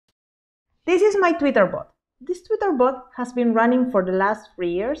This is my Twitter bot. This Twitter bot has been running for the last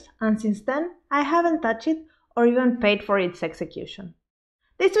 3 years, and since then I haven't touched it or even paid for its execution.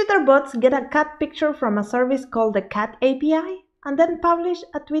 These Twitter bots get a cat picture from a service called the Cat API and then publish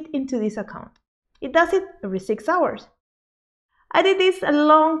a tweet into this account. It does it every 6 hours. I did this a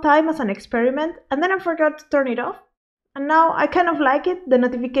long time as an experiment and then I forgot to turn it off. And now I kind of like it. The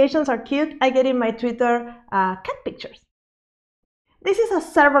notifications are cute. I get in my Twitter cat pictures. This is a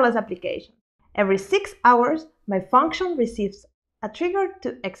serverless application. Every 6 hours, my function receives a trigger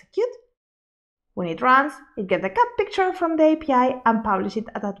to execute. When it runs, it gets a cat picture from the API and publishes it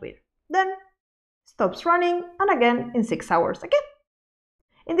as a tweet. Then stops running and again in 6 hours again.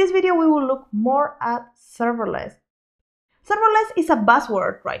 In this video, we will look more at serverless. Serverless is a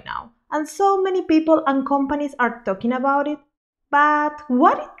buzzword right now, and so many people and companies are talking about it. But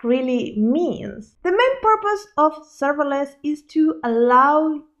what it really means? The main purpose of serverless is to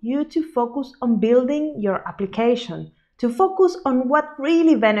allow you to focus on building your application, to focus on what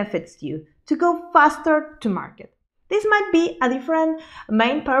really benefits you, to go faster to market. This might be a different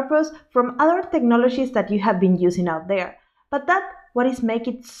main purpose from other technologies that you have been using out there, but that's what is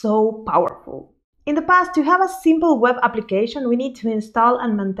making it so powerful. In the past, to have a simple web application, we need to install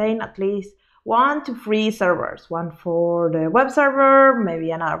and maintain at least 1 to 3 servers. One for the web server,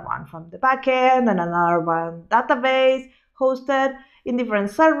 maybe another one from the backend, and another one database hosted in different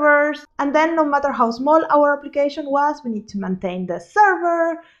servers. And then no matter how small our application was, we need to maintain the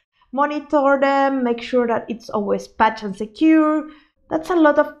server, monitor them, make sure that it's always patched and secure. That's a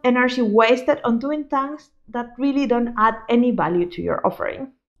lot of energy wasted on doing things that really don't add any value to your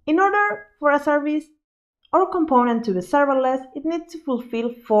offering. In order for a service or component to be serverless, it needs to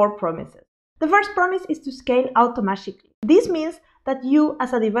fulfill 4 promises. The first promise is to scale automatically. This means that you,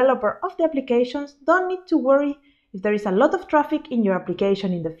 as a developer of the applications, don't need to worry if there is a lot of traffic in your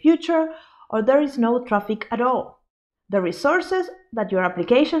application in the future or there is no traffic at all. The resources that your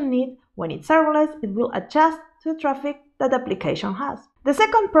application needs when it's serverless, it will adjust to the traffic that the application has. The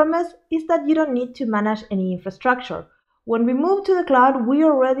second promise is that you don't need to manage any infrastructure. When we move to the cloud, we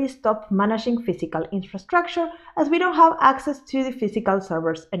already stopped managing physical infrastructure as we don't have access to the physical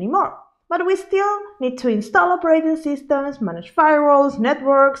servers anymore. But we still need to install operating systems, manage firewalls,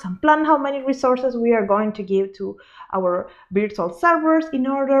 networks, and plan how many resources we are going to give to our virtual servers in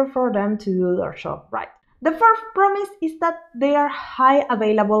order for them to do their job right. The fourth promise is that they are high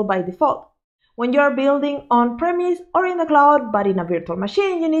available by default. When you are building on-premise or in the cloud, but in a virtual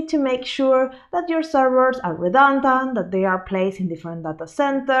machine, you need to make sure that your servers are redundant, that they are placed in different data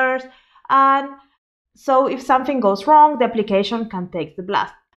centers, and so if something goes wrong, the application can take the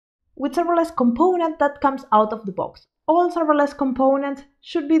blast. With serverless component that comes out of the box. All serverless components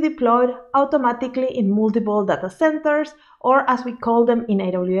should be deployed automatically in multiple data centers, or as we call them in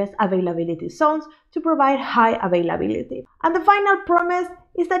AWS, availability zones, to provide high availability. And the final promise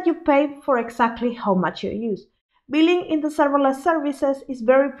is that you pay for exactly how much you use. Billing in the serverless services is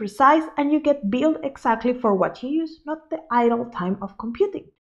very precise and you get billed exactly for what you use, not the idle time of computing.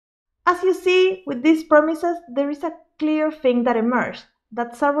 As you see with these promises, there is a clear thing that emerged,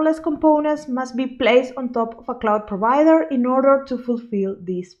 that serverless components must be placed on top of a cloud provider in order to fulfill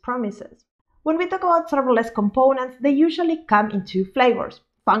these promises. When we talk about serverless components, they usually come in 2 flavors,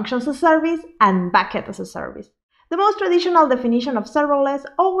 functions as a service and backend as a service. The most traditional definition of serverless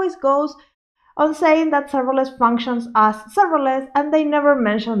always goes on saying that serverless functions as serverless and they never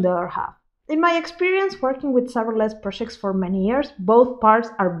mention the other half. In my experience working with serverless projects for many years, both parts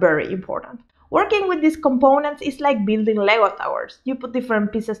are very important. Working with these components is like building Lego towers. You put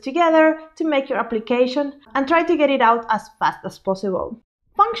different pieces together to make your application and try to get it out as fast as possible.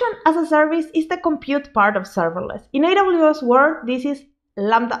 Function as a service is the compute part of serverless. In AWS world, this is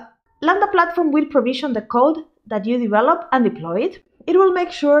Lambda. Lambda platform will provision the code that you develop and deploy it. It will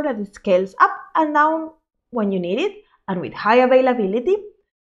make sure that it scales up and down when you need it and with high availability.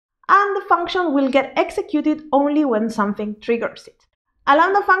 And the function will get executed only when something triggers it. A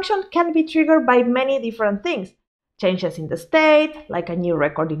Lambda function can be triggered by many different things. Changes in the state, like a new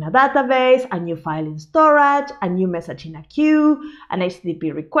record in a database, a new file in storage, a new message in a queue, an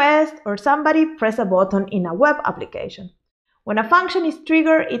HTTP request, or somebody press a button in a web application. When a function is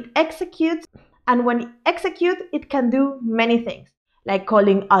triggered, it executes, and when it executes, it can do many things, like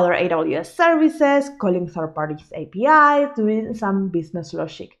calling other AWS services, calling third-party APIs, doing some business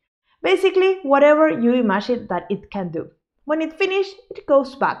logic. Basically, whatever you imagine that it can do. When it finishes, it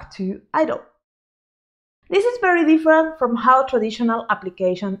goes back to idle. This is very different from how traditional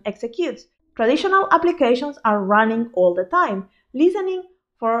application executes. Traditional applications are running all the time, listening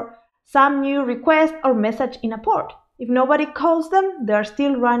for some new request or message in a port. If nobody calls them, they are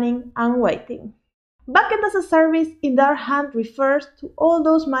still running and waiting. Backend as a service, in the other hand, refers to all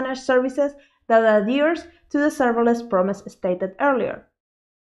those managed services that adheres to the serverless promise stated earlier.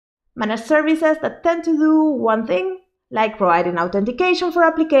 Managed services that tend to do one thing, like providing authentication for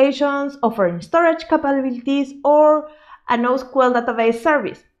applications, offering storage capabilities, or a NoSQL database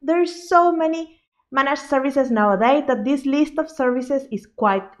service. There are so many managed services nowadays that this list of services is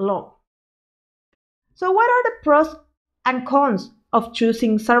quite long. So what are the pros and cons of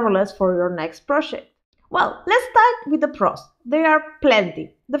choosing serverless for your next project? Well, let's start with the pros. There are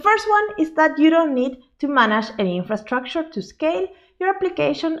plenty. The first one is that you don't need to manage any infrastructure to scale your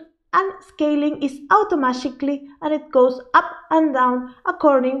application, and scaling is automatically and it goes up and down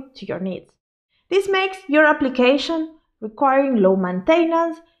according to your needs. This makes your application requiring low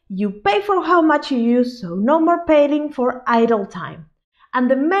maintenance. You pay for how much you use, so no more paying for idle time. And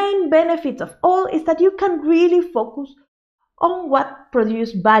the main benefit of all is that you can really focus on what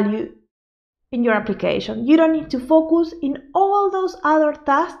produces value in your application. You don't need to focus in all those other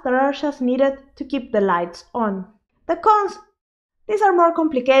tasks that are just needed to keep the lights on. The cons, these are more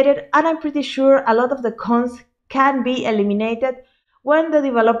complicated, and I'm pretty sure a lot of the cons can be eliminated when the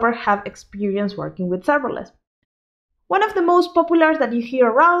developer have experience working with serverless. One of the most popular that you hear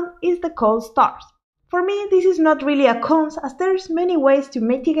around is the cold starts. For me, this is not really a cons, as there's many ways to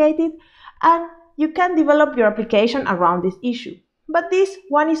mitigate it, and you can develop your application around this issue. But this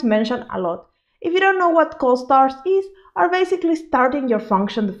one is mentioned a lot. If you don't know what cold starts is, are basically starting your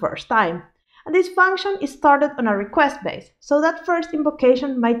function the first time. And this function is started on a request base, so that first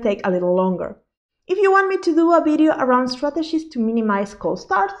invocation might take a little longer. If you want me to do a video around strategies to minimize cold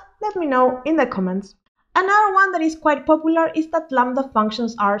starts, let me know in the comments. Another one that is quite popular is that Lambda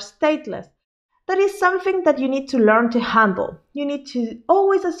functions are stateless. That is something that you need to learn to handle. You need to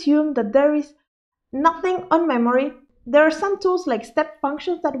always assume that there is nothing on memory. There are some tools like step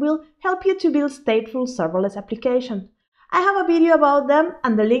functions that will help you to build stateful serverless applications. I have a video about them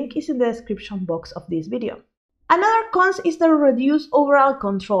and the link is in the description box of this video. Another cons is the reduced overall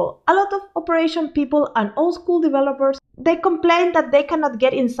control. A lot of operation people and old school developers, they complain that they cannot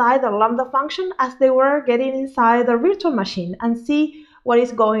get inside the Lambda function as they were getting inside the virtual machine and see what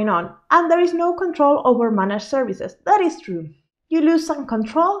is going on. And there is no control over managed services. That is true. You lose some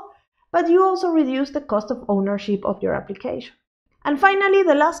control, but you also reduce the cost of ownership of your application. And finally,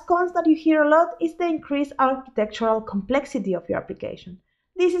 the last cons that you hear a lot is the increased architectural complexity of your application.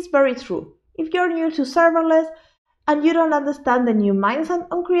 This is very true. If you're new to serverless and you don't understand the new mindset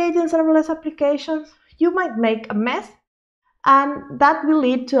on creating serverless applications, you might make a mess, and that will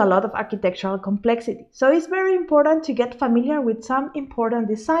lead to a lot of architectural complexity. So it's very important to get familiar with some important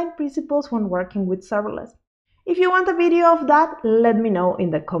design principles when working with serverless. If you want a video of that, let me know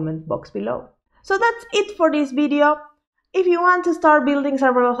in the comment box below. So that's it for this video. If you want to start building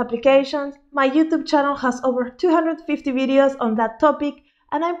serverless applications, my YouTube channel has over 250 videos on that topic,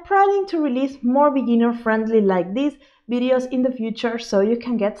 and I'm planning to release more beginner-friendly like these videos in the future so you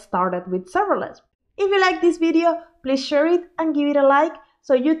can get started with serverless. If you like this video, please share it and give it a like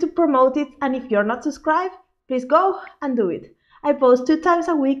so YouTube promote it, and if you're not subscribed, please go and do it. I post 2 times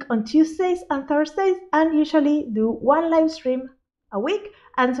a week on Tuesdays and Thursdays and usually do 1 live stream a week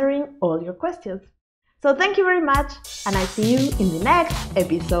answering all your questions. So thank you very much, and I see you in the next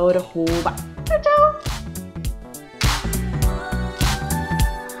episode of FooBar. Ciao, ciao!